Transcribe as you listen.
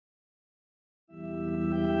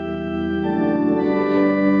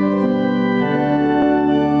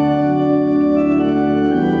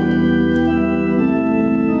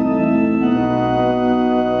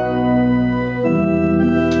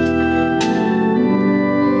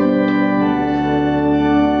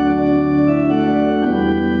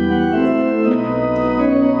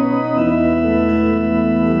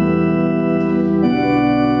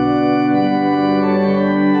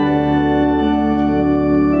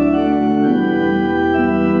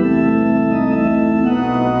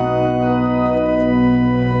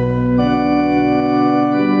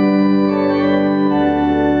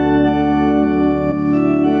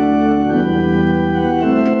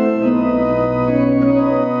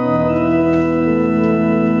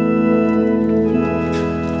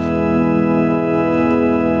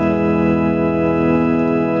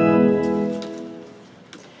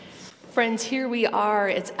friends, here we are.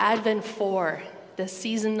 It's Advent 4, the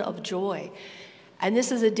season of joy. And this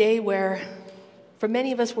is a day where, for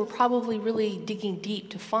many of us, we're probably really digging deep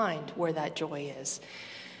to find where that joy is.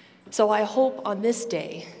 So I hope on this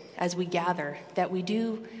day, as we gather, that we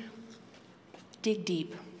do dig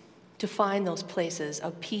deep to find those places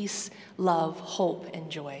of peace, love, hope, and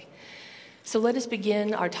joy. So let us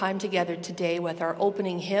begin our time together today with our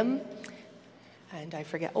opening hymn. And I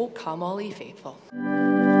forget, "Oh, come all ye faithful."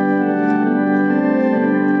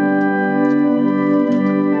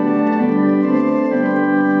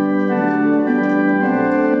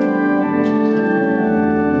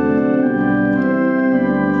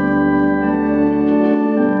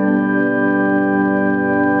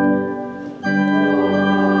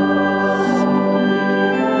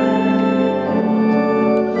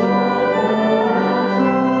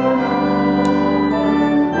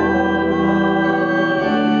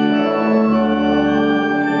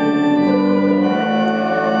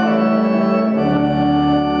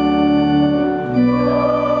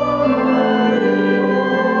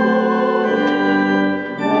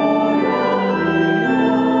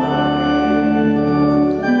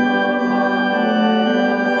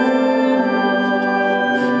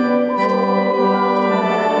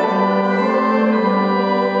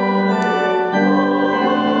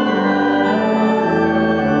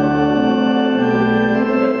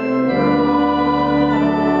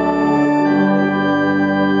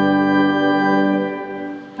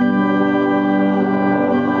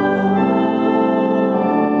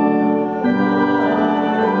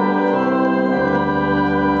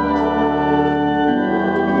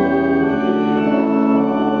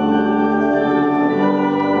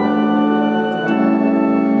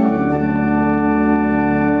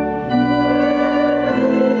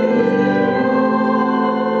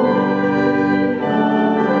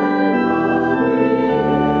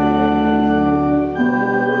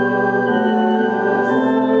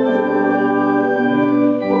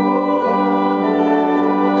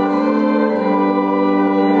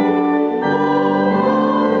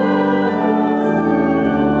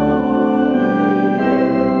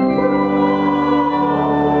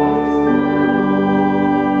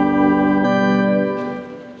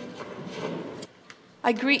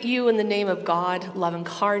 I greet you in the name of God, love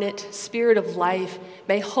incarnate, spirit of life.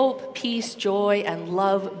 May hope, peace, joy, and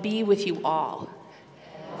love be with you all.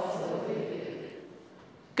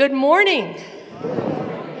 Good morning.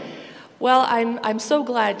 Well, I'm so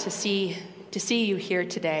glad to see you here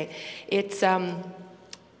today. It's a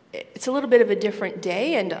little bit of a different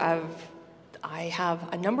day, and I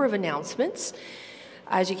have a number of announcements,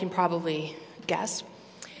 as you can probably guess.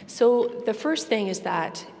 So the first thing is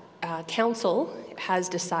that Council has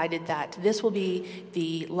decided that this will be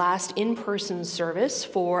the last in-person service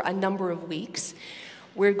for a number of weeks.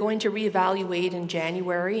 We're going to reevaluate in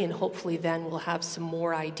January, and hopefully then we'll have some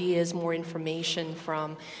more ideas, more information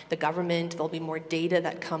from the government. There'll be more data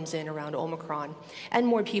that comes in around Omicron, and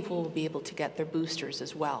more people will be able to get their boosters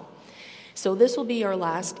as well. So this will be our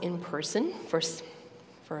last in-person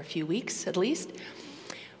for a few weeks at least.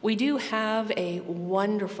 We do have a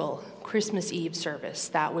wonderful Christmas Eve service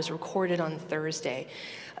that was recorded on Thursday.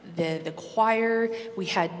 The choir, we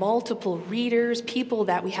had multiple readers, people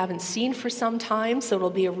that we haven't seen for some time, so it'll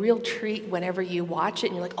be a real treat whenever you watch it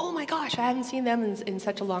and you're like, oh my gosh, I haven't seen them in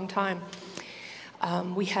such a long time.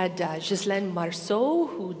 We had Ghislaine Marceau,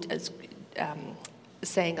 who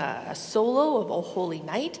sang a solo of O Holy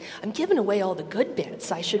Night. I'm giving away all the good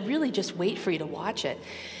bits. I should really just wait for you to watch it.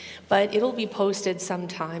 But it'll be posted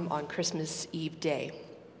sometime on Christmas Eve day.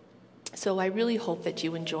 So I really hope that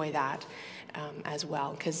you enjoy that as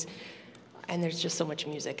well, and there's just so much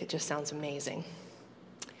music, it just sounds amazing.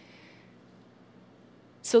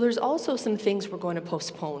 So there's also some things we're going to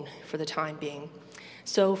postpone for the time being.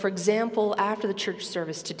 So for example, after the church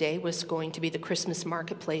service today was going to be the Christmas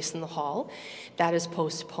marketplace in the hall. That is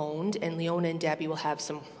postponed, and Leona and Debbie will have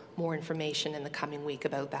some more information in the coming week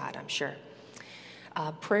about that, I'm sure.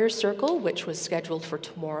 Prayer Circle, which was scheduled for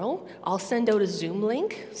tomorrow, I'll send out a Zoom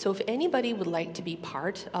link. So if anybody would like to be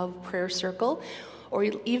part of Prayer Circle, or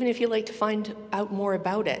even if you'd like to find out more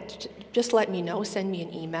about it, just let me know, send me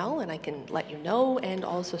an email, and I can let you know, and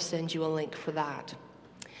also send you a link for that.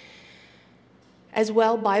 As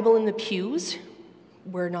well, Bible in the Pews,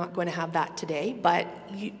 we're not going to have that today, but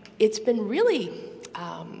it's been really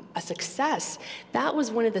a success. That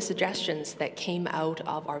was one of the suggestions that came out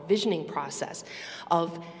of our visioning process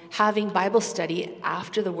of having Bible study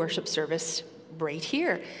after the worship service right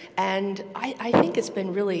here. And I think it's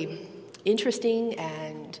been really interesting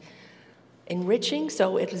and enriching,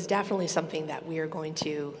 so it is definitely something that we are going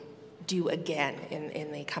to do again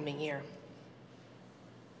in the coming year.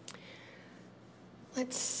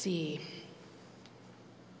 Let's see.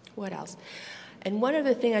 What else? And one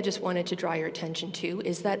other thing I just wanted to draw your attention to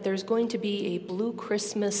is that there's going to be a Blue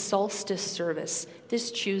Christmas solstice service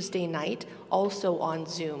this Tuesday night, also on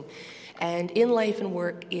Zoom. And In Life and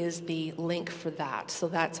Work is the link for that. So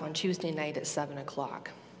that's on Tuesday night at 7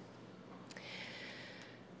 o'clock.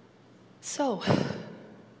 So,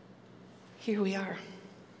 here we are.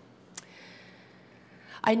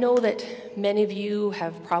 I know that many of you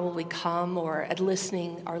have probably come or are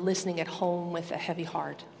listening at home with a heavy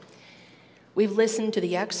heart. We've listened to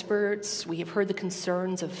the experts, we have heard the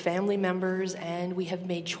concerns of family members, and we have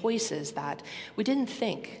made choices that we didn't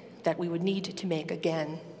think that we would need to make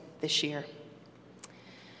again this year.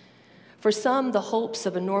 For some, the hopes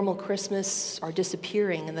of a normal Christmas are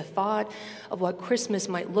disappearing, and the thought of what Christmas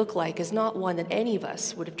might look like is not one that any of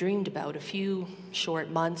us would have dreamed about a few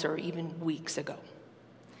short months or even weeks ago.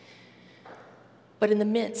 But in the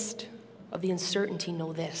midst of the uncertainty,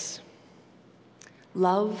 know this: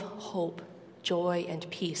 love, hope, joy, and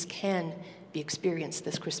peace can be experienced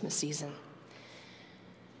this Christmas season.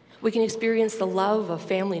 We can experience the love of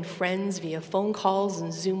family and friends via phone calls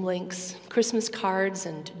and Zoom links, Christmas cards,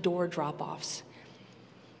 and door drop-offs.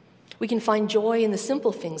 We can find joy in the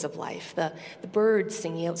simple things of life, the birds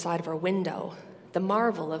singing outside of our window, the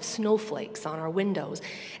marvel of snowflakes on our windows,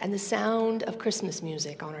 and the sound of Christmas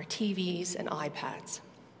music on our TVs and iPads.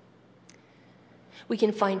 We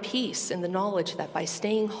can find peace in the knowledge that by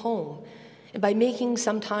staying home and by making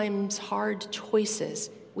sometimes hard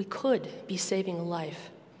choices, we could be saving a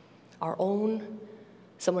life, our own,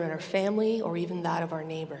 someone in our family, or even that of our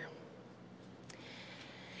neighbor.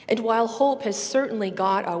 And while hope has certainly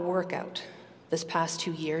got our work out this past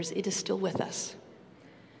 2 years, it is still with us.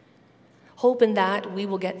 Hope in that we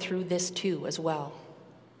will get through this too as well.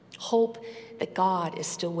 Hope that God is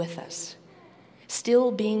still with us,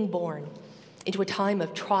 still being born into a time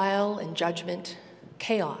of trial and judgment,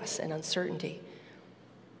 chaos and uncertainty.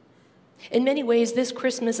 In many ways, this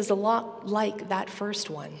Christmas is a lot like that first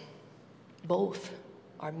one. Both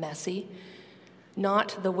are messy,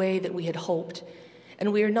 not the way that we had hoped,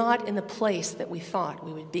 and we are not in the place that we thought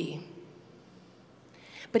we would be.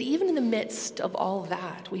 But even in the midst of all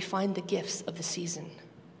that, we find the gifts of the season: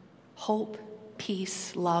 hope,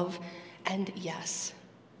 peace, love, and yes,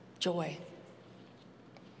 joy.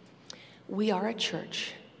 We are a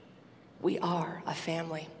church. We are a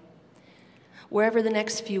family. Wherever the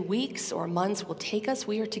next few weeks or months will take us,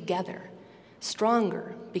 we are together,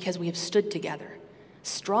 stronger because we have stood together,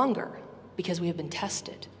 stronger because we have been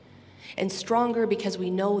tested, and stronger because we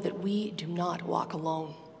know that we do not walk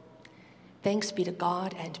alone. Thanks be to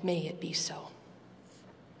God, and may it be so.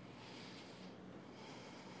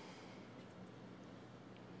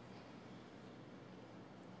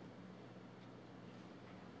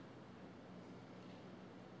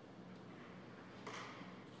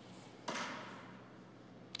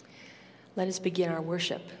 Let us begin our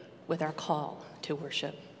worship with our call to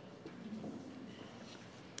worship.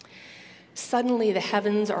 Suddenly the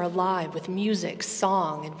heavens are alive with music,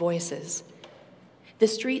 song, and voices. The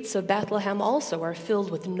streets of Bethlehem also are filled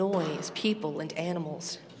with noise, people, and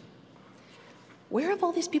animals. Where have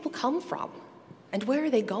all these people come from? And where are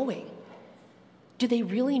they going? Do they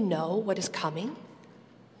really know what is coming?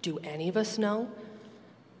 Do any of us know?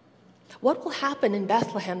 What will happen in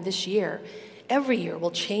Bethlehem this year? Every year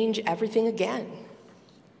will change everything again.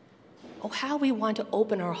 Oh, how we want to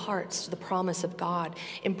open our hearts to the promise of God,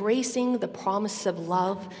 embracing the promise of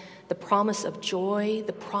love, the promise of joy,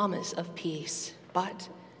 the promise of peace. But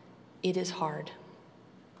it is hard.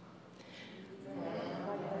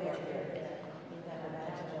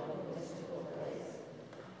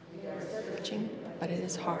 But it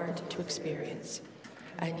is hard to experience.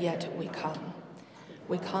 And yet we come.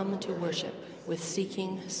 We come to worship with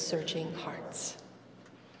seeking, searching hearts.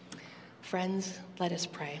 Friends, let us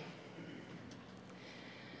pray.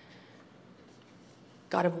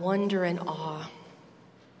 God of wonder and awe,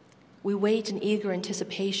 we wait in eager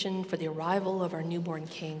anticipation for the arrival of our newborn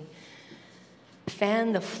King.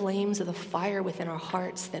 Fan the flames of the fire within our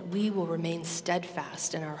hearts that we will remain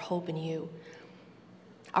steadfast in our hope in you.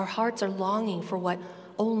 Our hearts are longing for what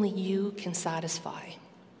only you can satisfy.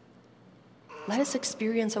 Let us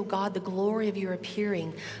experience, O God, the glory of your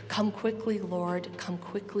appearing. Come quickly, Lord, come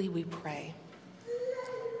quickly, we pray.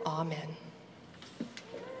 Amen.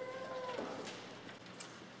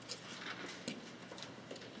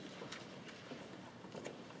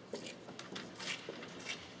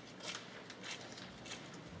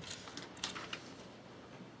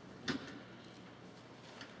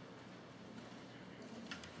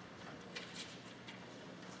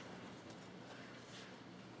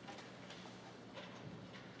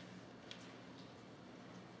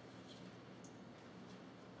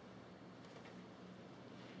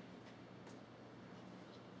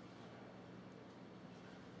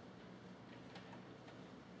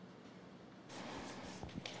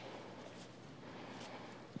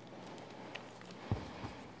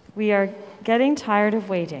 We are getting tired of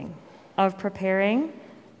waiting, of preparing,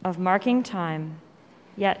 of marking time,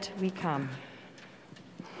 yet we come.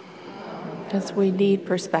 As we need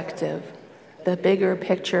perspective, the bigger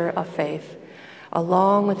picture of faith,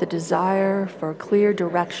 along with the desire for clear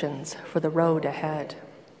directions for the road ahead.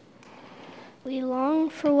 We long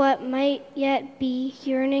for what might yet be,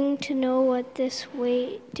 yearning to know what this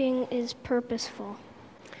waiting is purposeful.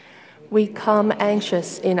 We come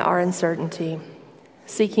anxious in our uncertainty,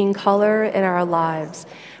 seeking color in our lives,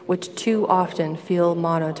 which too often feel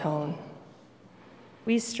monotone.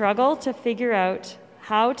 We struggle to figure out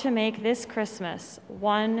how to make this Christmas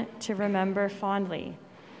one to remember fondly,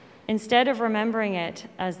 instead of remembering it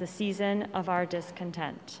as the season of our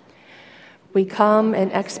discontent. We come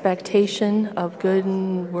in expectation of good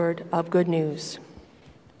news.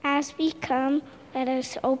 As we come, let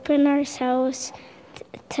us open ourselves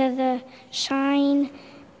to the shining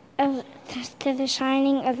of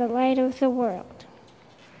the light of the world.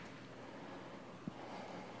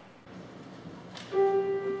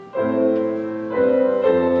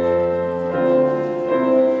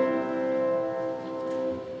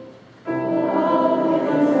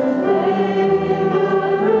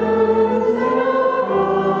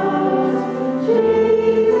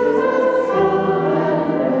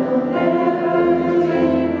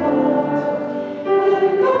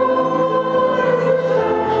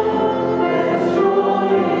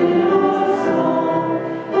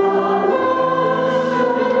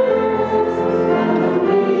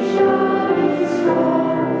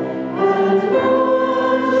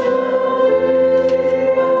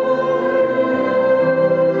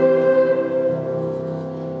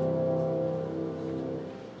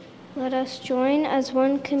 Let us join as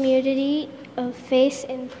one community of faith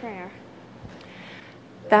and prayer.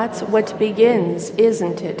 That's what begins,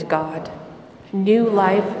 isn't it, God? New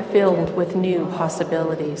life filled with new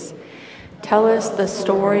possibilities. Tell us the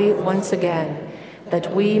story once again,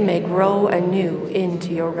 that we may grow anew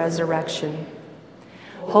into your resurrection.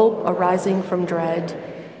 Hope arising from dread,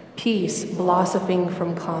 peace blossoming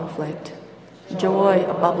from conflict, joy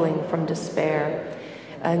bubbling from despair,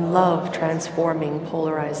 and love transforming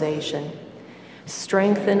polarization.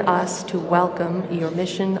 Strengthen us to welcome your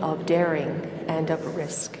mission of daring and of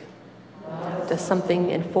risk. To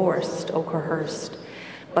something enforced or coerced,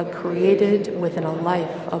 but created within a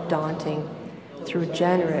life of daunting through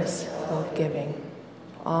generous giving.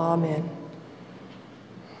 Amen.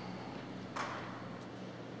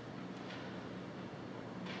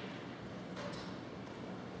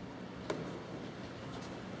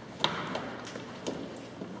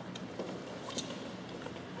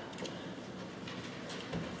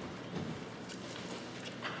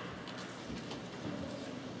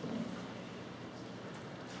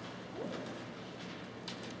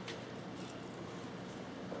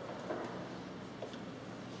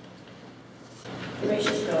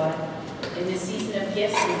 Gracious God, in this season of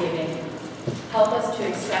gifts and giving, help us to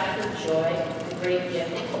accept with joy the great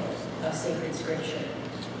gift of sacred Scripture.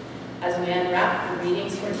 As we unwrap the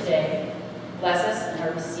readings for today, bless us in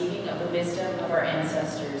our receiving of the wisdom of our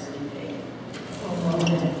ancestors in faith.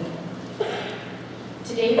 Amen.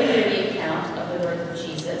 Today we hear the account of the birth of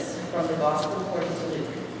Jesus from the Gospel according to Luke.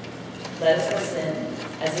 Let us listen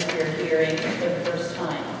as if we are hearing for the first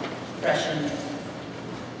time, fresh and new.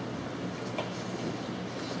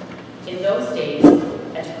 In those days,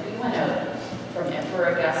 a decree went out from Emperor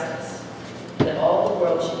Augustus that all the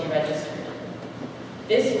world should be registered.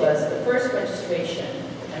 This was the first registration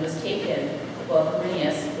and was taken while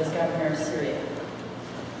Quirinius was governor of Syria.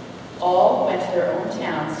 All went to their own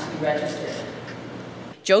towns to be registered.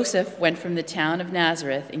 Joseph went from the town of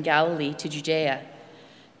Nazareth in Galilee to Judea,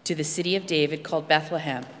 to the city of David called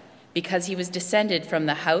Bethlehem, because he was descended from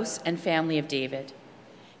the house and family of David.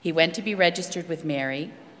 He went to be registered with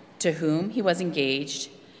Mary, to whom he was engaged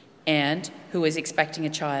and who was expecting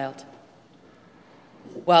a child.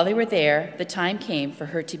 While they were there, the time came for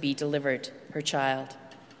her to be delivered, her child.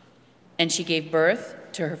 And she gave birth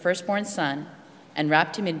to her firstborn son and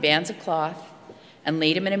wrapped him in bands of cloth and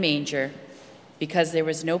laid him in a manger because there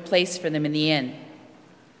was no place for them in the inn.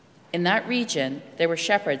 In that region, there were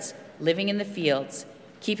shepherds living in the fields,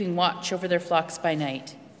 keeping watch over their flocks by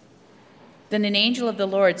night. Then an angel of the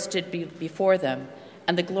Lord stood before them,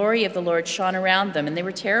 and the glory of the Lord shone around them, and they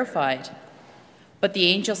were terrified. But the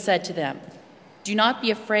angel said to them, "Do not be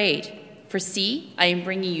afraid, for see, I am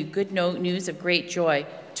bringing you good news of great joy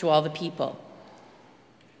to all the people.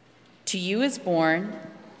 To you is born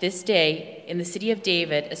this day in the city of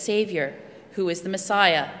David a Savior, who is the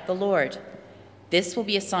Messiah, the Lord. This will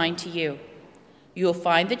be a sign to you. You will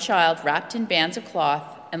find the child wrapped in bands of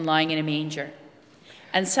cloth and lying in a manger."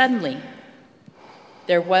 And suddenly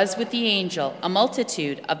there was with the angel a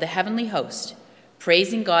multitude of the heavenly host,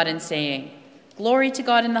 praising God and saying, "Glory to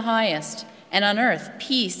God in the highest, and on earth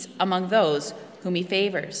peace among those whom he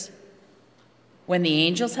favors." When the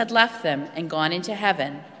angels had left them and gone into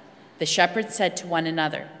heaven, the shepherds said to one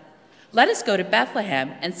another, "Let us go to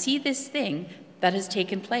Bethlehem and see this thing that has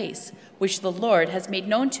taken place, which the Lord has made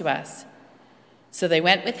known to us." So they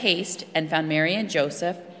went with haste and found Mary and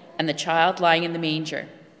Joseph and the child lying in the manger.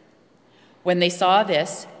 When they saw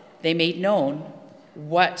this, they made known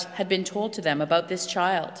what had been told to them about this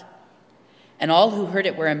child. And all who heard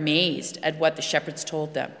it were amazed at what the shepherds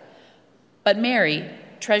told them. But Mary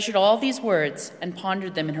treasured all these words and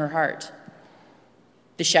pondered them in her heart.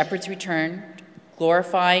 The shepherds returned,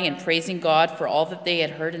 glorifying and praising God for all that they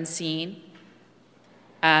had heard and seen,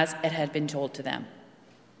 as it had been told to them.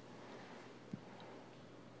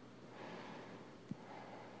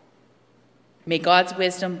 May God's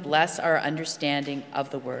wisdom bless our understanding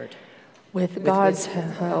of the word. With God's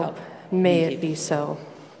help, may it be so.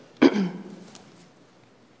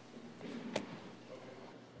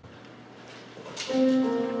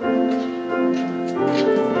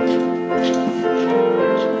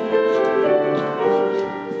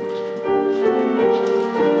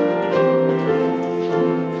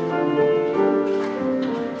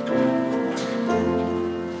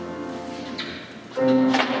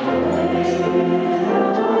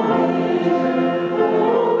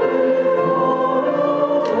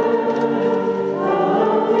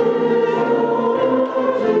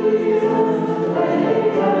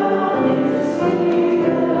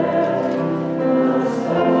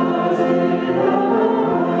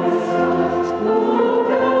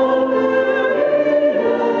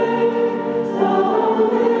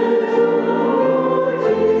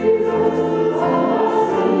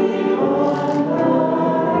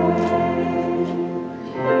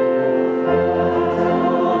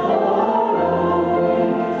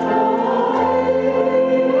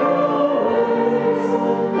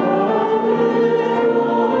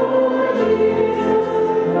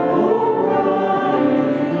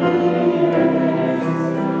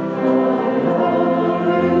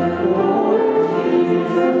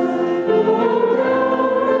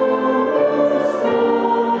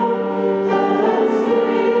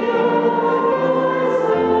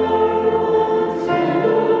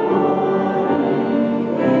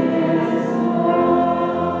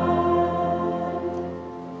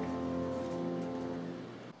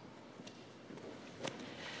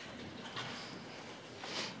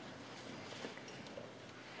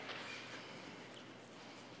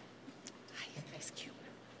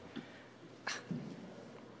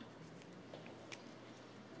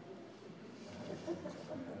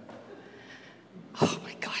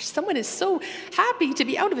 Someone is so happy to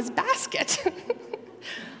be out of his basket.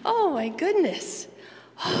 Oh my goodness.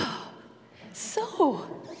 So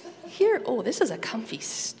here, oh, this is a comfy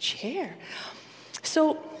chair.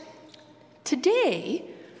 So today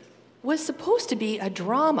was supposed to be a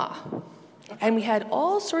drama. And we had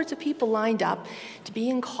all sorts of people lined up to be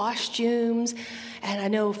in costumes. And I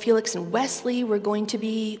know Felix and Wesley were going to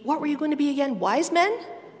be, what were you going to be again? Wise men?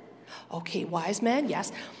 Okay, wise men,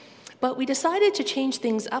 yes. But we decided to change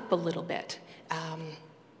things up a little bit.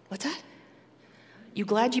 What's that? You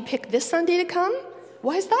glad you picked this Sunday to come?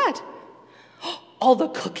 Why is that? All the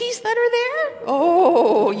cookies that are there?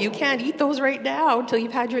 Oh, you can't eat those right now until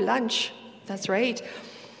you've had your lunch. That's right.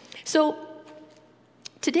 So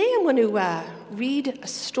today I'm going to read a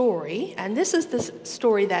story, and this is the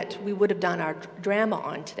story that we would have done our drama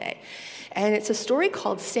on today. And it's a story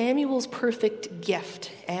called Samuel's Perfect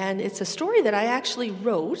Gift. And it's a story that I actually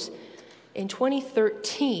wrote in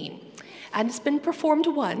 2013. And it's been performed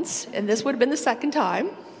once, and this would have been the second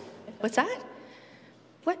time. What's that?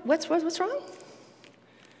 What's wrong?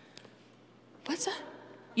 What's that?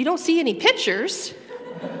 You don't see any pictures?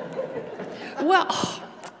 Well,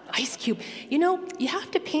 Ice Cube, you know, you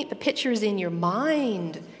have to paint the pictures in your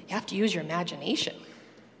mind. You have to use your imagination.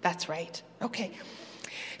 That's right. Okay.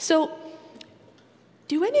 So,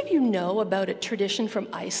 do any of you know about a tradition from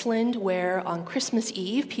Iceland where on Christmas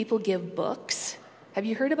Eve people give books? Have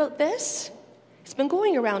you heard about this? It's been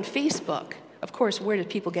going around Facebook. Of course, where do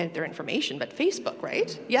people get their information? But Facebook,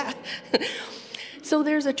 right? Yeah. So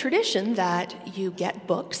there's a tradition that you get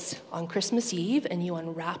books on Christmas Eve and you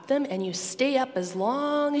unwrap them and you stay up as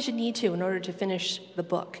long as you need to in order to finish the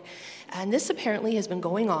book. And this apparently has been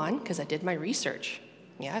going on, because I did my research,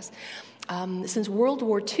 yes, since World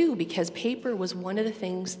War II, because paper was one of the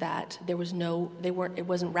things that it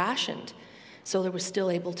wasn't rationed. So there was still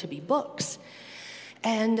able to be books.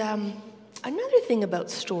 And another thing about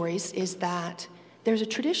stories is that there's a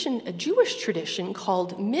tradition, a Jewish tradition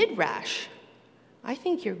called Midrash. I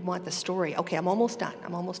think you want the story. Okay, I'm almost done.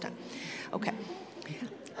 Okay.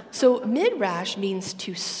 So Midrash means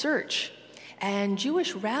to search. And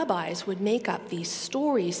Jewish rabbis would make up these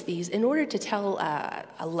stories, in order to tell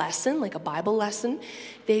a lesson, like a Bible lesson,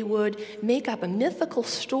 they would make up a mythical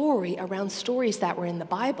story around stories that were in the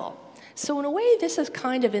Bible. So in a way, this is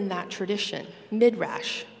kind of in that tradition,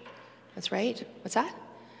 Midrash. That's right. What's that?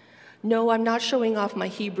 No, I'm not showing off my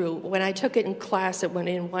Hebrew. When I took it in class, it went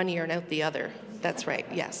in one ear and out the other. That's right,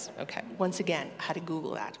 yes. Okay, once again, I had to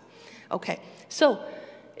Google that. Okay, so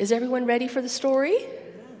is everyone ready for the story?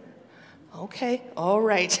 Okay, all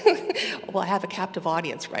right. Well, I have a captive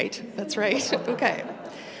audience, right? That's right, okay.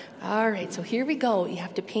 All right, so here we go. You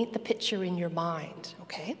have to paint the picture in your mind,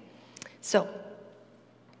 okay? So,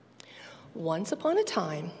 once upon a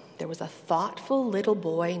time, there was a thoughtful little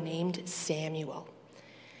boy named Samuel.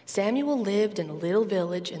 Samuel lived in a little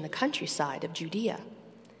village in the countryside of Judea.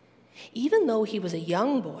 Even though he was a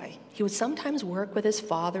young boy, he would sometimes work with his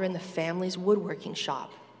father in the family's woodworking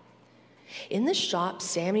shop. In the shop,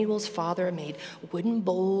 Samuel's father made wooden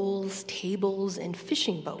bowls, tables, and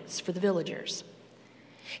fishing boats for the villagers.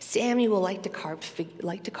 Samuel liked to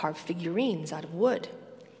carve figurines out of wood.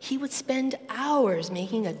 He would spend hours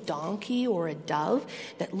making a donkey or a dove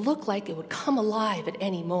that looked like it would come alive at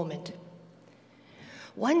any moment.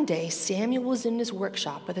 One day, Samuel was in his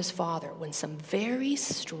workshop with his father when some very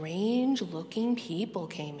strange-looking people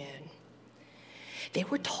came in. They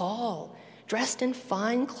were tall, dressed in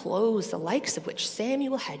fine clothes, the likes of which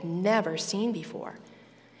Samuel had never seen before.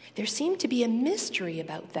 There seemed to be a mystery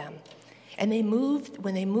about them, and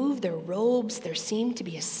when they moved their robes, there seemed to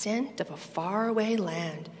be a scent of a faraway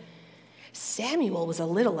land. Samuel was a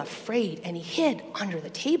little afraid, and he hid under the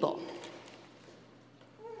table.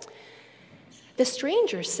 The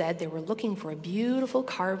strangers said they were looking for a beautiful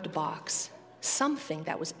carved box, something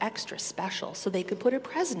that was extra special, so they could put a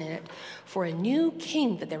present in it for a new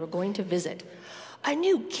king that they were going to visit. "A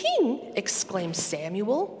new king?" exclaimed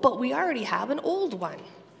Samuel, "but we already have an old one."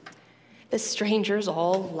 The strangers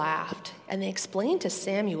all laughed, and they explained to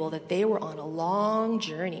Samuel that they were on a long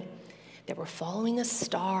journey. They were following a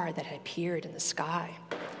star that had appeared in the sky.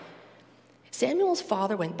 Samuel's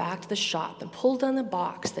father went back to the shop and pulled on the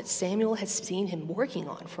box that Samuel had seen him working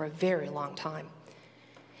on for a very long time.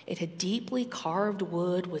 It had deeply carved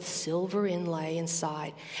wood with silver inlay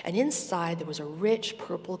inside, and inside there was a rich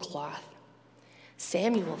purple cloth.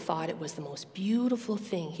 Samuel thought it was the most beautiful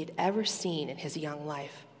thing he'd ever seen in his young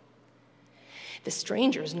life. The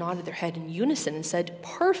strangers nodded their head in unison and said,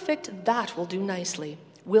 "Perfect, that will do nicely.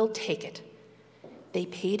 We'll take it." They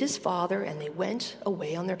paid his father, and they went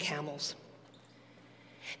away on their camels.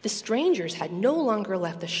 The strangers had no longer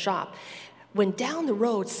left the shop when down the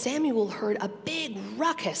road Samuel heard a big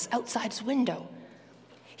ruckus outside his window.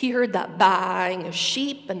 He heard the baaing of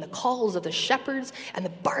sheep and the calls of the shepherds and the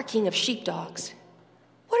barking of sheepdogs.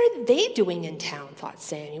 "What are they doing in town?" thought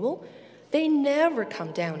Samuel. "They never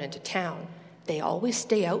come down into town. They always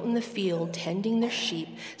stay out in the field tending their sheep.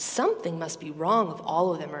 Something must be wrong if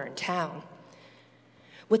all of them are in town."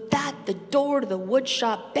 With that, the door to the wood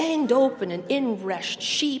shop banged open, and in rushed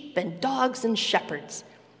sheep and dogs and shepherds.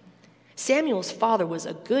 Samuel's father was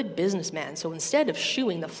a good businessman, so instead of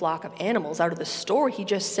shooing the flock of animals out of the store, he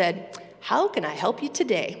just said, "How can I help you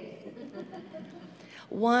today?"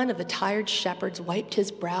 One of the tired shepherds wiped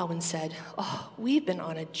his brow and said, "Oh, we've been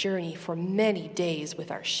on a journey for many days with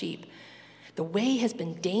our sheep. The way has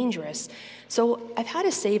been dangerous, so I've had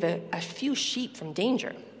to save a few sheep from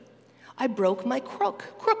danger. I broke my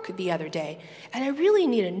crook the other day, and I really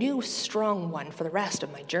need a new, strong one for the rest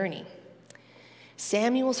of my journey."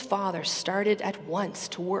 Samuel's father started at once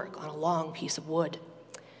to work on a long piece of wood.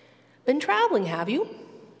 "Been traveling, have you?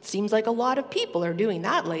 Seems like a lot of people are doing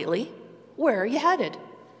that lately. Where are you headed?"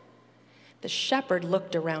 The shepherd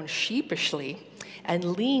looked around sheepishly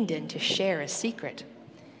and leaned in to share a secret.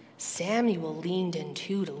 Samuel leaned in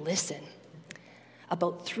too to listen.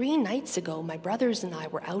 "About 3 nights ago, my brothers and I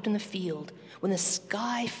were out in the field when the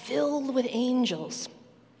sky filled with angels."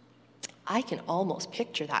 "I can almost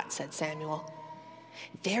picture that," said Samuel.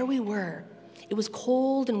 "There we were. It was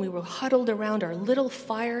cold, and we were huddled around our little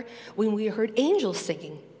fire when we heard angels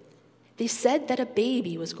singing. They said that a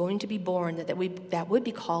baby was going to be born that would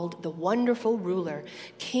be called the Wonderful Ruler,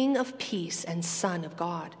 King of Peace, and Son of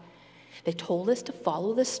God. They told us to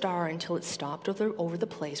follow the star until it stopped over the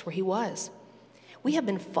place where he was. We have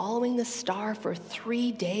been following the star for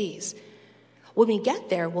 3 days. When we get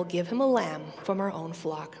there, we'll give him a lamb from our own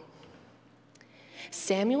flock."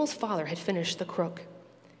 Samuel's father had finished the crook.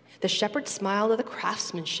 The shepherd smiled at the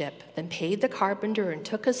craftsmanship, then paid the carpenter and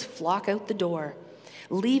took his flock out the door,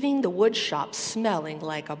 leaving the wood shop smelling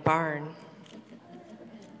like a barn.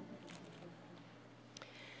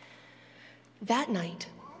 That night,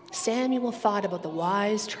 Samuel thought about the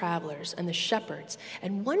wise travelers and the shepherds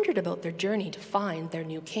and wondered about their journey to find their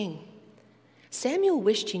new king. Samuel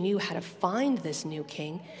wished he knew how to find this new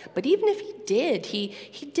king, but even if he did, he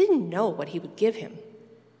didn't know what he would give him.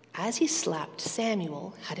 As he slept,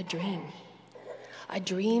 Samuel had a dream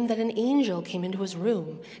that an angel came into his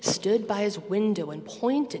room, stood by his window, and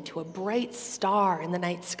pointed to a bright star in the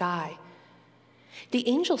night sky. The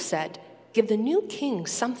angel said, "Give the new king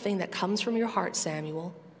something that comes from your heart,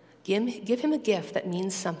 Samuel. Give him a gift that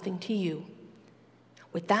means something to you."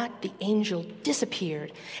 With that, the angel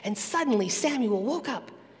disappeared, and suddenly Samuel woke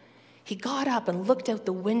up. He got up and looked out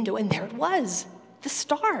the window, and there it was, the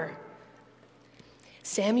star.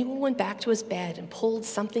 Samuel went back to his bed and pulled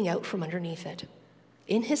something out from underneath it.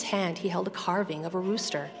 In his hand, he held a carving of a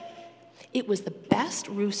rooster. It was the best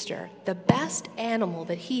rooster, the best animal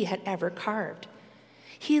that he had ever carved.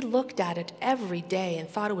 He looked at it every day and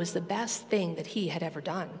thought it was the best thing that he had ever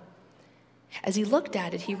done. As he looked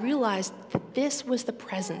at it, he realized that this was the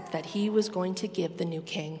present that he was going to give the new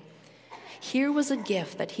king. Here was a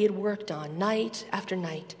gift that he had worked on night after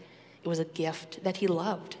night. It was a gift that he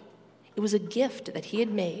loved. It was a gift that he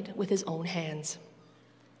had made with his own hands.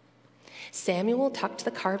 Samuel tucked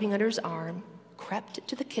the carving under his arm, crept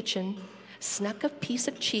to the kitchen, snuck a piece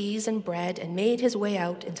of cheese and bread, and made his way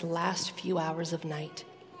out into the last few hours of night.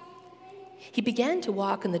 He began to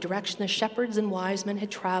walk in the direction the shepherds and wise men had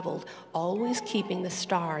traveled, always keeping the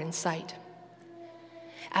star in sight.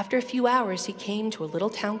 After a few hours, he came to a little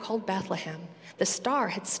town called Bethlehem. The star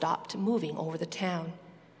had stopped moving over the town.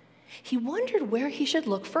 He wondered where he should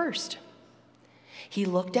look first. He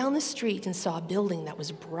looked down the street and saw a building that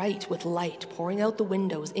was bright with light pouring out the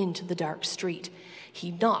windows into the dark street.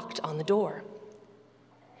 He knocked on the door.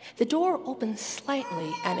 The door opened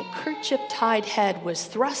slightly, and a kerchief-tied head was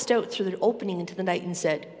thrust out through the opening into the night and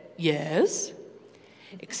said, "Yes?"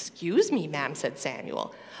 "Excuse me, ma'am," said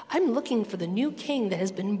Samuel. "I'm looking for the new king that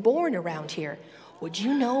has been born around here. Would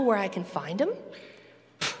you know where I can find him?"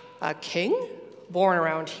 "A king? Born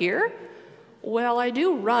around here? Well, I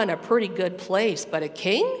do run a pretty good place, but a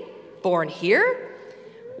king? Born here?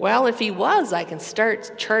 Well, if he was, I can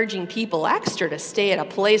start charging people extra to stay at a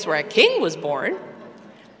place where a king was born."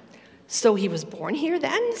 "So he was born here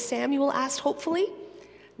then?" Samuel asked hopefully.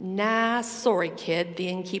 "Nah, sorry, kid," the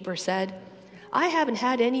innkeeper said. "I haven't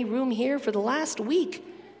had any room here for the last week.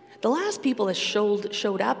 The last people that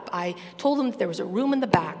showed up, I told them that there was a room in the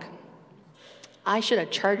back. I should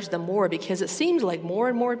have charged them more because it seems like more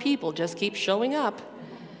and more people just keep showing up."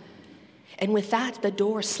 And with that, the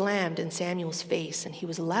door slammed in Samuel's face, and he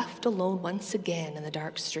was left alone once again in the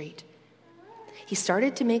dark street. He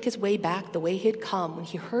started to make his way back the way he had come when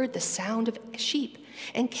he heard the sound of sheep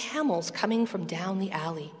and camels coming from down the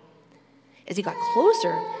alley. As he got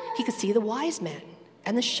closer, he could see the wise men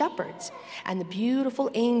and the shepherds and the beautiful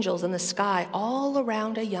angels in the sky all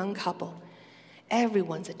around a young couple.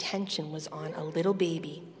 Everyone's attention was on a little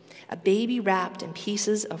baby, a baby wrapped in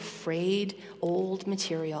pieces of frayed old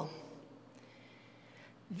material.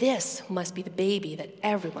 This must be the baby that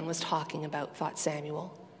everyone was talking about, thought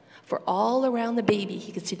Samuel. For all around the baby,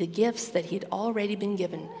 he could see the gifts that he had already been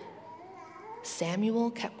given.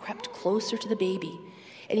 Samuel crept closer to the baby,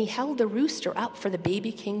 and he held the rooster up for the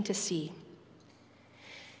baby king to see.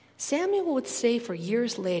 Samuel would say for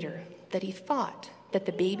years later that he thought that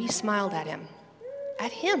the baby smiled at him.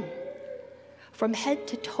 From head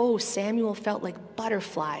to toe, Samuel felt like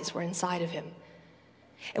butterflies were inside of him.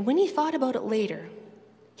 And when he thought about it later,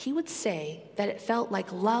 he would say that it felt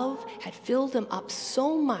like love had filled him up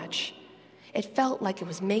so much, it felt like it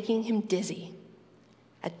was making him dizzy.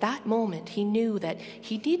 At that moment, he knew that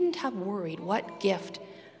he needn't have worried what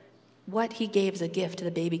he gave as a gift to the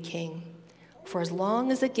baby king. For as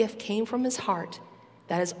long as the gift came from his heart,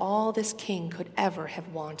 that is all this king could ever have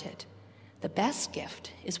wanted. The best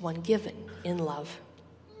gift is one given in love.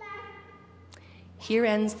 Here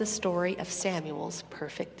ends the story of Samuel's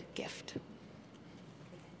perfect gift.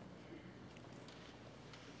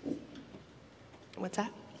 What's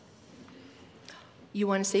that? You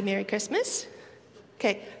want to say Merry Christmas?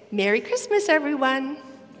 Okay, Merry Christmas, everyone.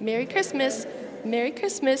 Merry Christmas. Merry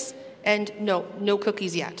Christmas. And no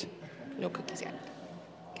cookies yet. No cookies yet.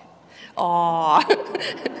 Okay. Aw.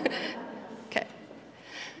 Okay.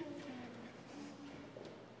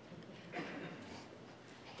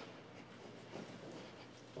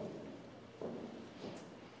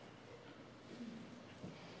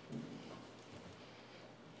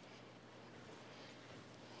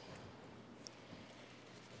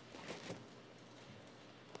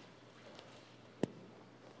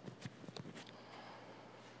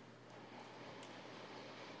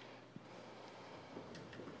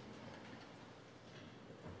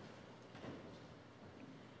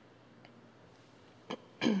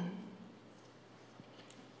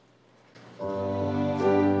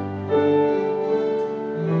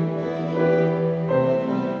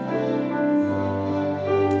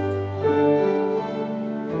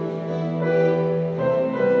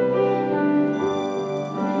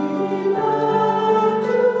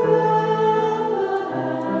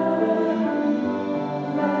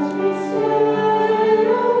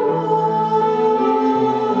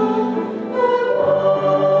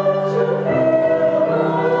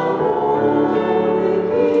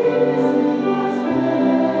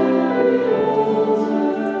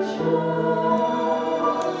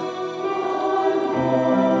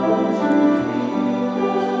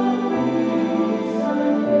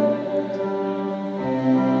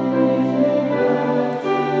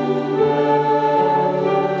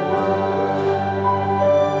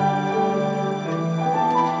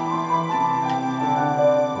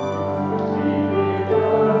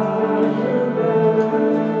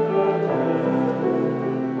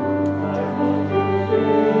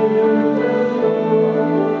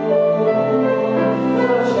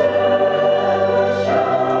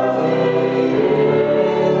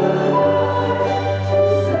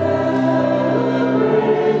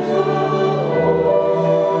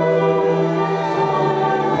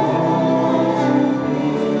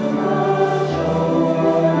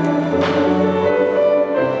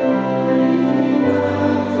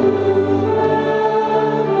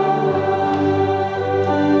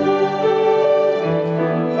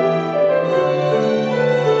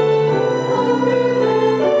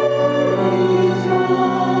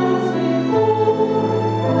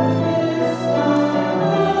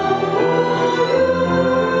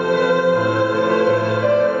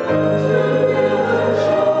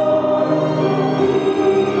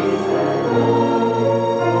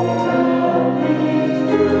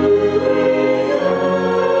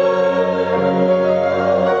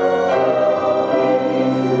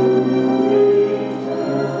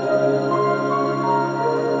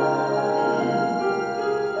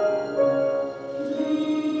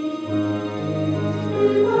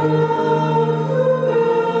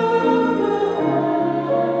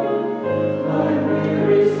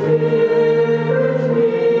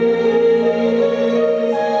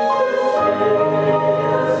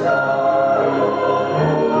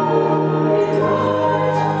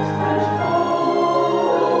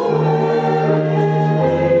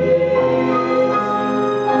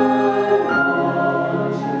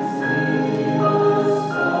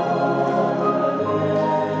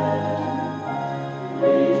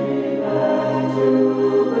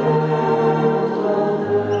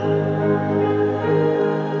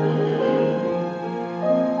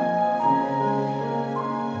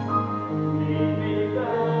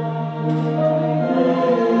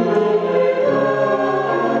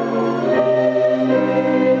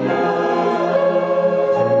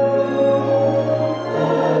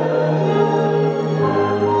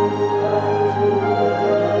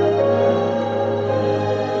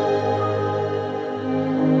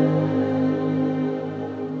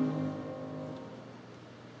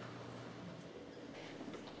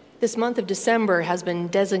 This month of December has been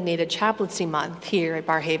designated Chaplaincy Month here at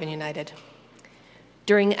Barrhaven United.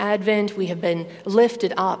 During Advent, we have been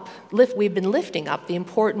lifting up the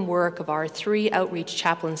important work of our 3 outreach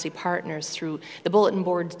chaplaincy partners through the bulletin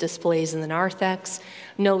board displays in the narthex,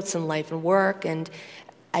 notes in life and work, and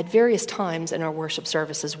at various times in our worship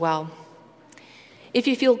service as well. If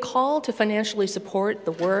you feel called to financially support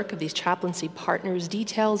the work of these chaplaincy partners,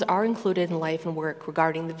 details are included in Life and Work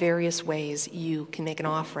regarding the various ways you can make an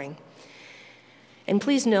offering. And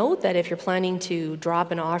please note that if you're planning to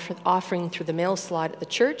drop an offering through the mail slot at the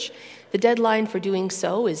church, the deadline for doing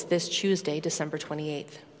so is this Tuesday, December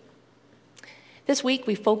 28th. This week,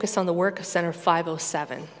 we focus on the work of Center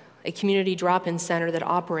 507, a community drop-in center that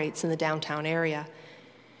operates in the downtown area.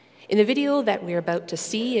 In the video that we're about to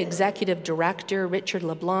see, Executive Director Richard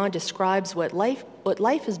LeBlanc describes what life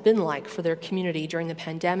has been like for their community during the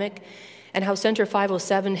pandemic and how Center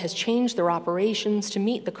 507 has changed their operations to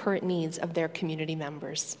meet the current needs of their community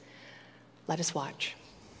members. Let us watch.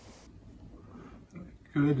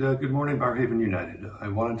 Good morning, Barrhaven United. I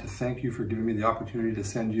wanted to thank you for giving me the opportunity to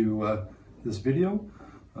send you this video.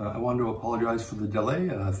 I wanted to apologize for the delay.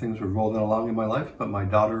 Things were rolling along in my life, but my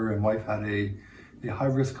daughter and wife had a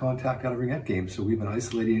high-risk contact at a ringette game, so we've been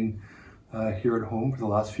isolating here at home for the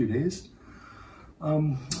last few days.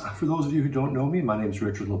 For those of you who don't know me, my name is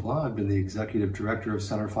Richard LeBlanc. I've been the Executive Director of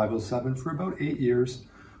Center 507 for about 8 years,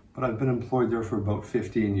 but I've been employed there for about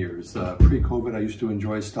 15 years. Pre-COVID, I used to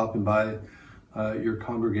enjoy stopping by your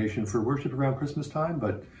congregation for worship around Christmas time,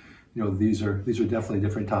 but you know, these are definitely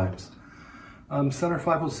different times. Center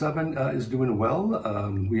 507 is doing well.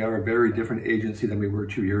 We are a very different agency than we were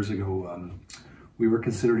 2 years ago. We were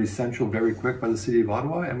considered essential very quick by the City of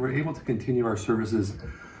Ottawa, and we're able to continue our services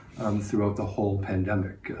throughout the whole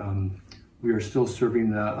pandemic. We are still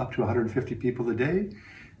serving up to 150 people a day.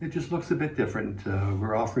 It just looks a bit different.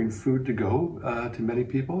 We're offering food to go to many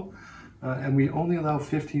people, and we only allow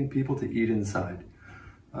 15 people to eat inside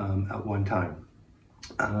at one time.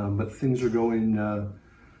 But things are going,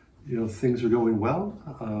 things are going well.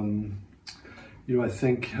 I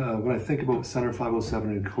think when I think about Center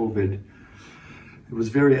 507 and COVID, it was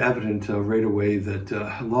very evident right away that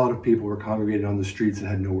a lot of people were congregated on the streets and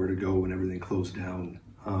had nowhere to go when everything closed down.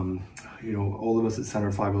 All of us at Center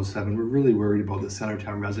 507 were really worried about the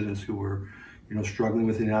Centertown residents who were, struggling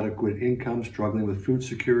with inadequate income, struggling with food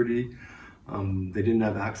security. They didn't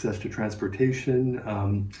have access to transportation.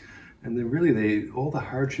 And then really all the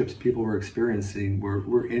hardships people were experiencing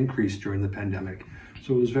were increased during the pandemic.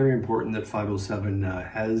 So it was very important that 507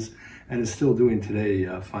 has and is still doing today,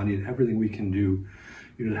 finding everything we can do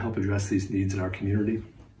to help address these needs in our community.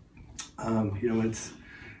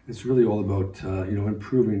 It's really all about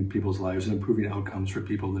improving people's lives and improving outcomes for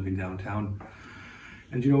people living downtown.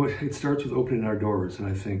 And it starts with opening our doors. And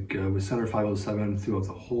I think with Center 507, throughout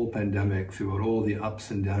the whole pandemic, throughout all the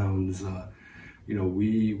ups and downs,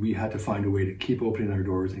 we had to find a way to keep opening our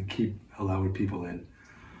doors and keep allowing people in.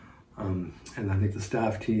 And I think the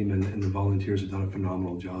staff team and the volunteers have done a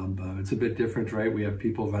phenomenal job. It's a bit different, right? We have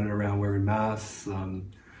people running around wearing masks.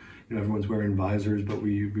 Everyone's wearing visors, but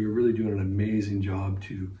we're really doing an amazing job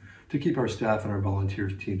to keep our staff and our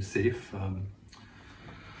volunteers team safe.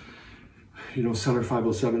 Center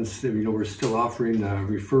 507, we're still offering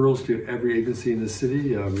referrals to every agency in the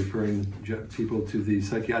city, referring people to the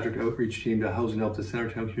psychiatric outreach team, to Housing Help, to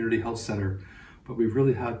Centertown Community Health Center. But we've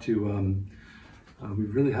really had to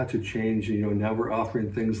change. Now we're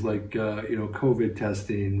offering things like COVID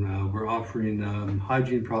testing. We're offering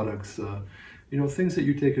hygiene products. Things that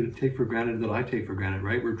you take for granted, that I take for granted,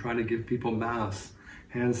 right? We're trying to give people masks,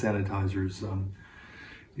 hand sanitizers,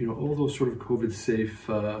 all those sort of COVID-safe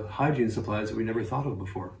hygiene supplies that we never thought of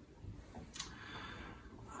before.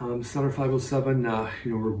 Center 507,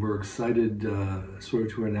 we're excited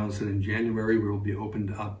to announce that in January we will be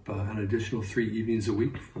opened up an additional 3 evenings a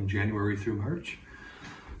week from January through March,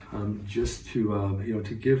 just to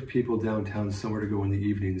give people downtown somewhere to go in the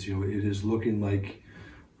evenings. It is looking like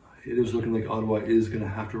Ottawa is going to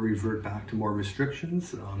have to revert back to more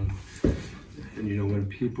restrictions. And when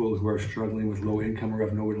people who are struggling with low income or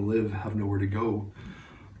have nowhere to live have nowhere to go,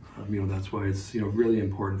 that's why it's really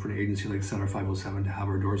important for an agency like Center 507 to have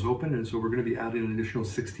our doors open. And so we're going to be adding an additional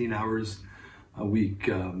 16 hours a week,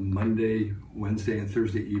 Monday, Wednesday, and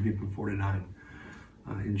Thursday evening from 4 to 9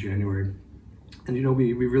 in January. And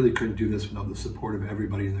we really couldn't do this without the support of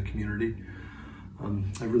everybody in the community.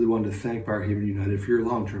 I really wanted to thank Barrhaven United for your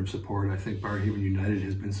long-term support. I think Barrhaven United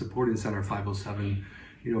has been supporting Center 507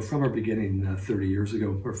 from our beginning 30 years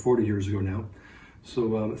ago, or 40 years ago now.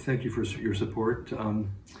 So thank you for your support.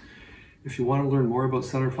 If you want to learn more about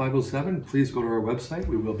Center 507, please go to our website.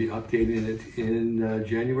 We will be updating it in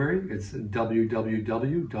January. It's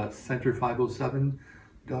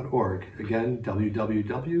www.center507.org. Again,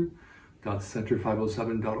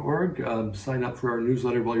 www.center507.org. Sign up for our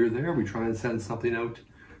newsletter while you're there. We try and send something out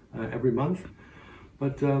every month.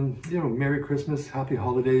 But, Merry Christmas, Happy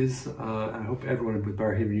Holidays. I hope everyone with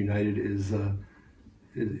Barrhaven United is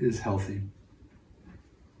healthy.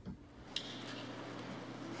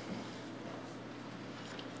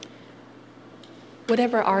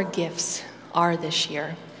 Whatever our gifts are this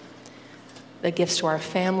year, the gifts to our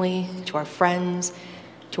family, to our friends,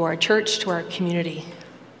 to our church, to our community,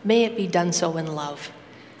 may it be done so in love.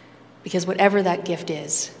 Because whatever that gift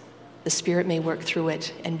is, the Spirit may work through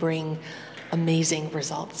it and bring amazing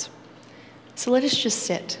results. So let us just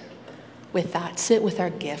sit with that, sit with our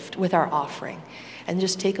gift, with our offering, and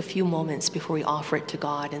just take a few moments before we offer it to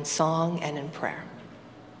God in song and in prayer.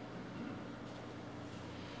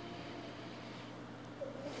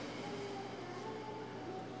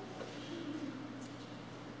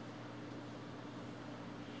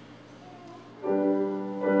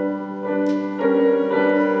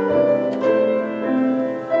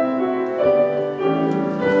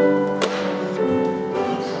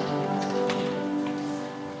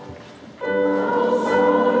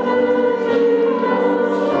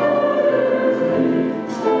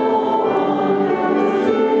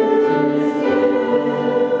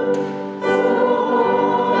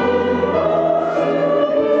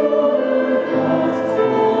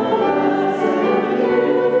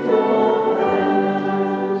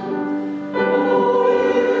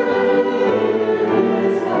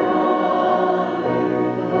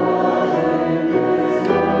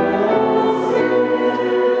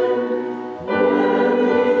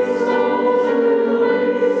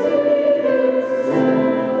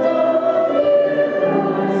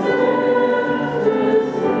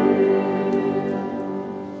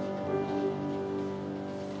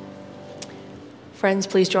 Friends,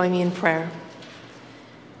 please join me in prayer.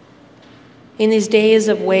 In these days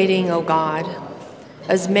of waiting, O God,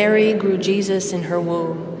 as Mary grew Jesus in her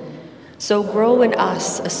womb, so grow in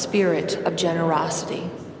us a spirit of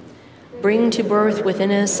generosity. Bring to birth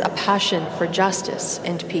within us a passion for justice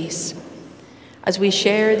and peace. As we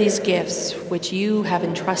share these gifts which you have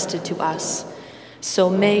entrusted to us, so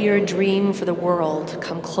may your dream for the world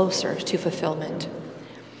come closer to fulfillment.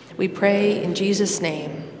 We pray in Jesus'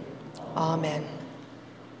 name. Amen.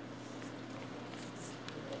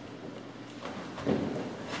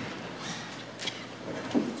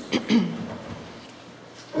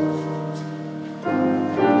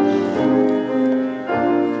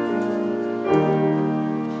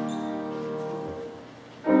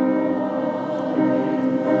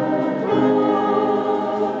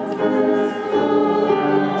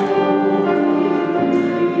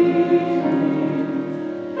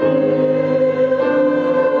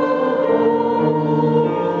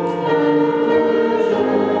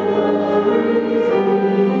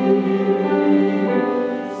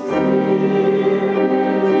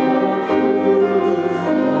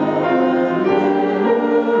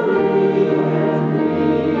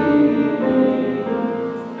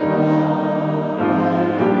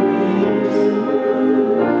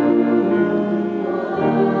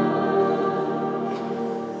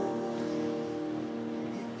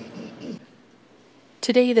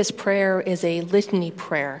 Today, this prayer is a litany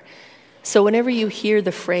prayer. So whenever you hear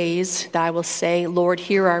the phrase that I will say, Lord,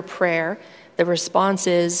 hear our prayer, the response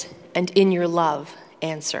is, and in your love,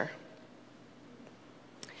 answer.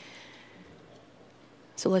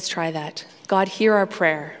 So let's try that. God, hear our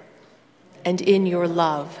prayer, and in your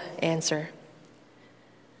love, answer.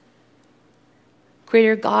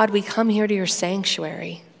 Creator God, we come here to your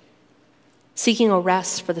sanctuary, seeking a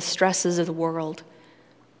rest for the stresses of the world,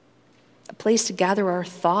 a place to gather our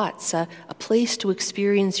thoughts, a place to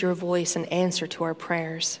experience your voice and answer to our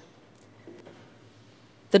prayers.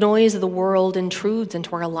 The noise of the world intrudes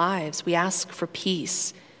into our lives. We ask for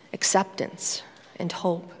peace, acceptance, and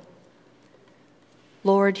hope.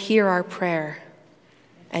 Lord, hear our prayer,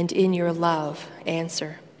 and in your love,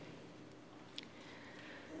 answer.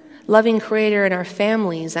 Loving Creator, in our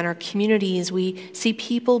families and our communities, we see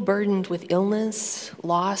people burdened with illness,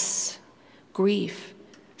 loss, grief,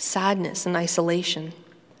 sadness, and isolation.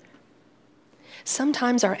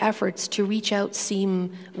 Sometimes our efforts to reach out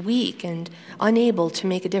seem weak and unable to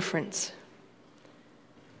make a difference.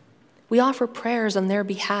 We offer prayers on their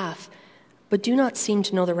behalf, but do not seem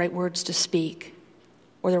to know the right words to speak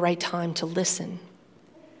or the right time to listen.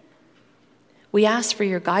 We ask for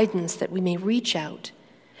your guidance that we may reach out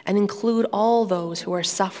and include all those who are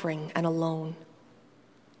suffering and alone.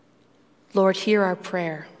 Lord, hear our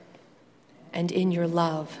prayer, and in your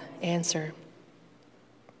love, answer.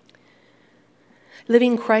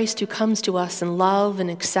 Living Christ who comes to us in love and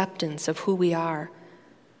acceptance of who we are,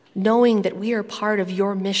 knowing that we are part of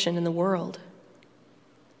your mission in the world.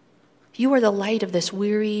 You are the light of this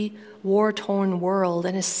weary, war-torn world,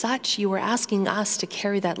 and as such, you are asking us to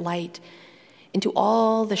carry that light into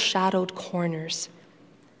all the shadowed corners,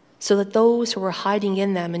 so that those who are hiding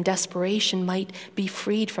in them in desperation might be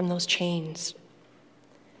freed from those chains.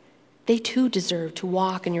 They too deserve to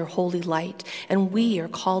walk in your holy light, and we are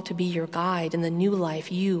called to be your guide in the new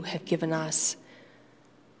life you have given us.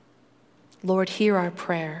 Lord, hear our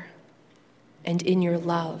prayer, and in your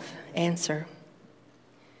love, answer.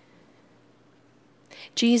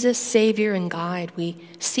 Jesus, Savior and Guide, we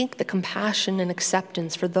seek the compassion and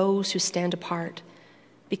acceptance for those who stand apart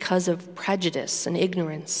because of prejudice and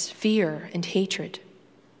ignorance, fear and hatred.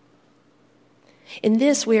 In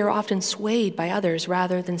this, we are often swayed by others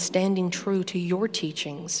rather than standing true to your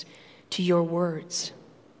teachings, to your words.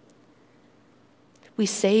 We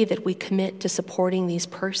say that we commit to supporting these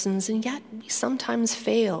persons, and yet we sometimes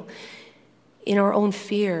fail in our own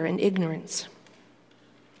fear and ignorance.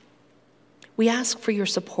 We ask for your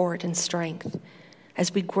support and strength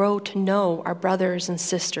as we grow to know our brothers and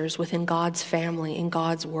sisters within God's family, in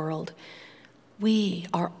God's world. We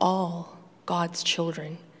are all God's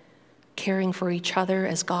children, caring for each other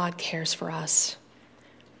as God cares for us.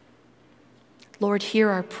 Lord, hear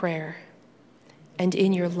our prayer, and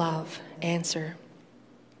in your love, answer.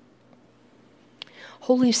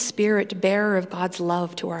 Holy Spirit, bearer of God's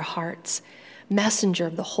love to our hearts, messenger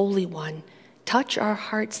of the Holy One, touch our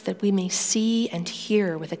hearts that we may see and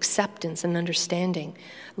hear with acceptance and understanding,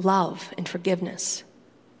 love and forgiveness.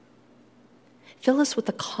 Fill us with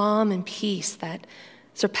the calm and peace that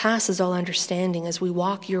surpasses all understanding as we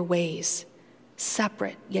walk your ways,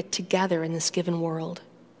 separate yet together in this given world.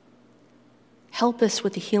 Help us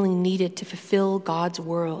with the healing needed to fulfill God's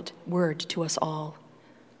word to us all.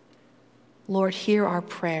 Lord, hear our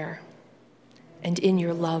prayer, and in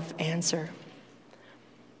your love, answer.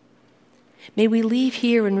 May we leave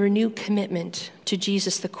here in renewed commitment to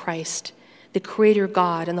Jesus the Christ, the Creator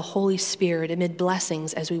God and the Holy Spirit, amid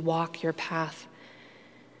blessings as we walk your path.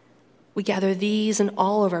 We gather these and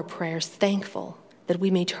all of our prayers, thankful that we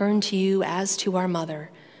may turn to you as to our mother,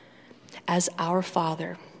 as our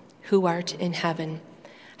Father, who art in heaven.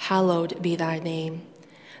 Hallowed be thy name.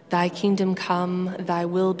 Thy kingdom come, thy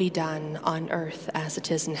will be done on earth as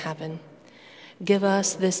it is in heaven. Give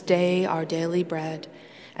us this day our daily bread,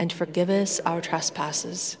 and forgive us our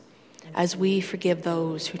trespasses, as we forgive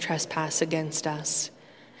those who trespass against us.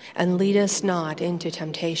 And lead us not into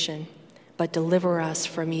temptation, but deliver us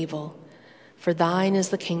from evil. For thine is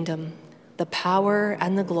the kingdom, the power,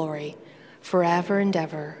 and the glory, forever and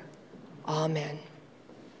ever. Amen.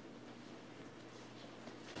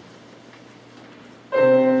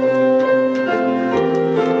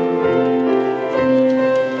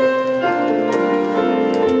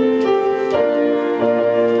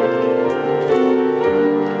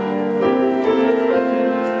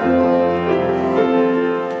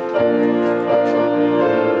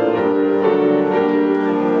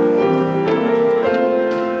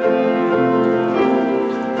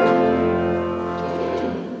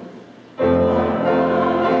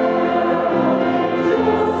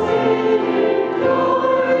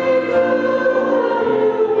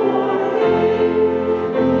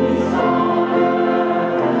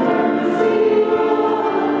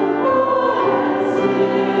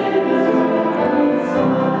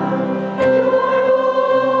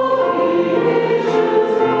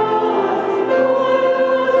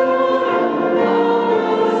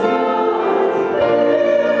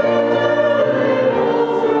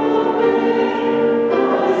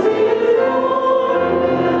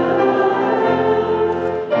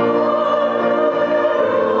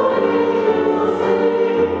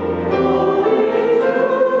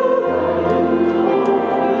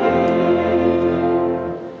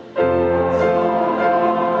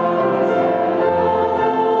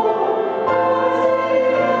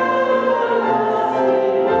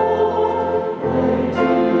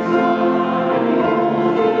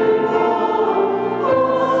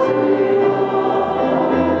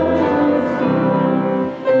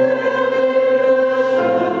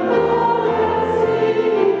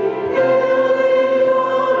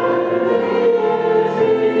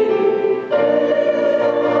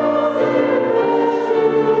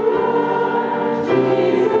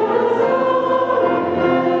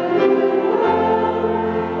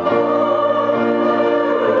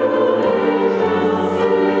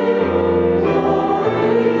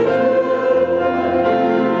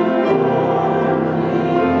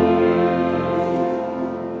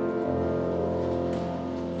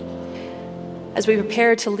 As we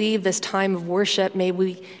prepare to leave this time of worship, may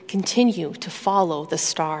we continue to follow the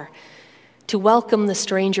star, to welcome the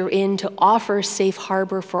stranger in, to offer safe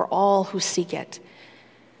harbor for all who seek it.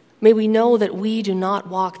 May we know that we do not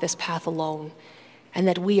walk this path alone, and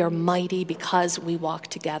that we are mighty because we walk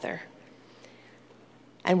together.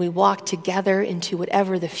 And we walk together into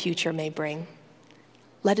whatever the future may bring.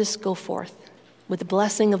 Let us go forth with the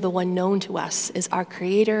blessing of the one known to us as our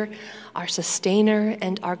Creator, our Sustainer,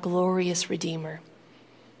 and our glorious Redeemer.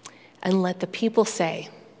 And let the people say,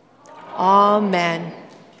 Amen.